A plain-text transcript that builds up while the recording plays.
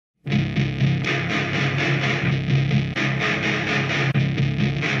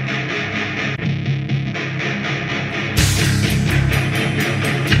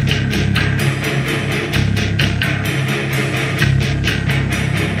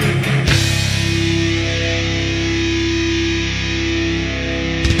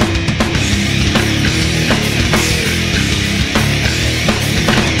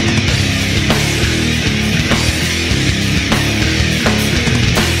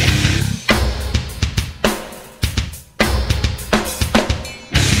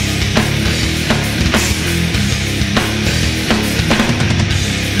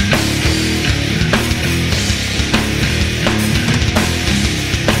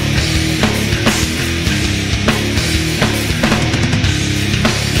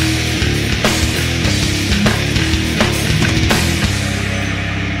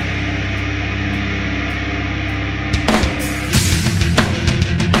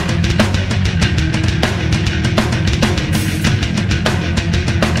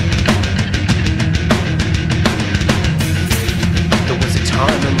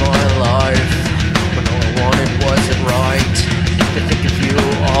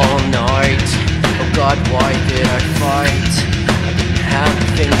God, why did I fight? I didn't have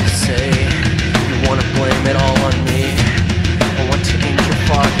anything to say. You wanna blame it all on me? I want to end your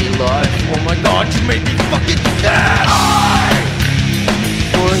foggy life. Oh my God, you made me fucking dead.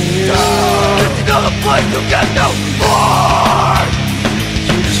 For you, there's another place to get no more.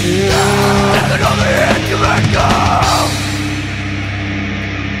 You too, there's another hit to let go.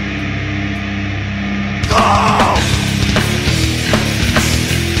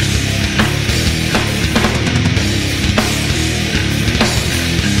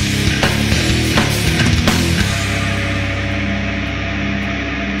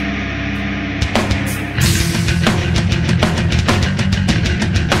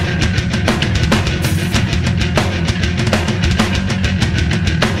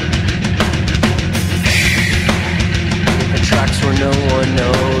 Where no one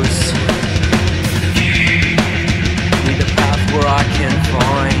knows, need a path where I can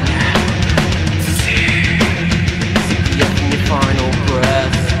find the end in your final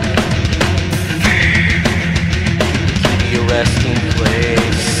breath. Keep the key to your resting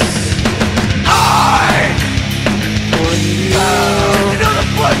place. I for you, another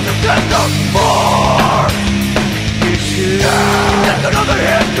place to get no more. You too, there's another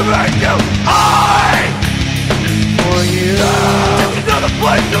hit to make you. For you, there's another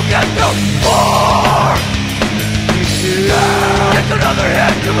place to get no more. You too, there's another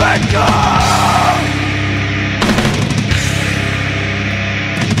hit to let go.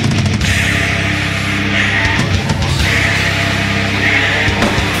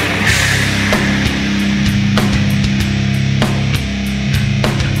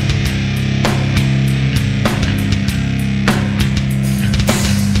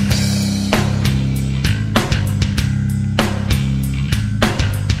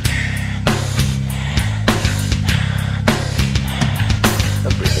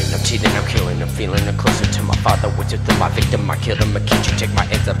 I'm killing, I'm feeling it closer to my father, which is to my victim. I killed him, but can't you take my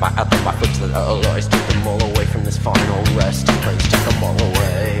answer, my other, my foot to the alloys? Take them all away from this final rest. Please take them all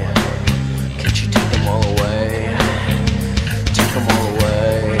away. Can't you take them all away? Take them all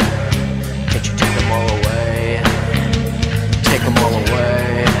away. Can't you take them all away? Take them all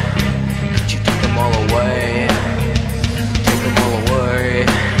away. Can't you take them all away? Take them all away.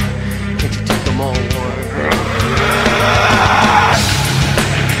 Can't you take them all away?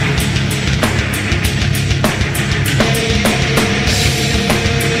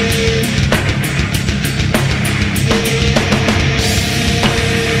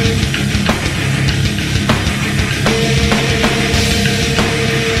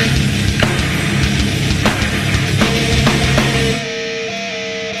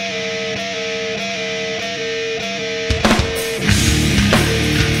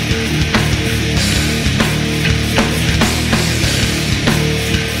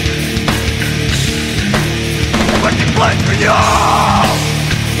 Place for you!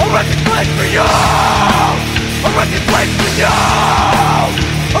 A wrecking place for you! A wrecking place for you!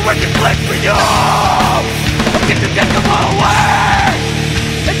 A wrecking place for you! I'm getting to get them all away!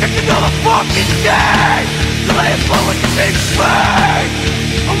 It took another fucking day to lay it low and you take sway!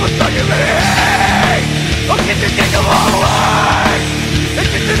 I'm gonna tell you me! I'm getting to get them all away! It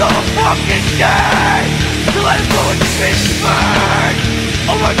took another fucking day to lay it low and you take sway!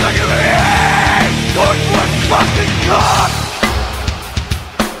 I'm gonna tell you me! Don't fucking God!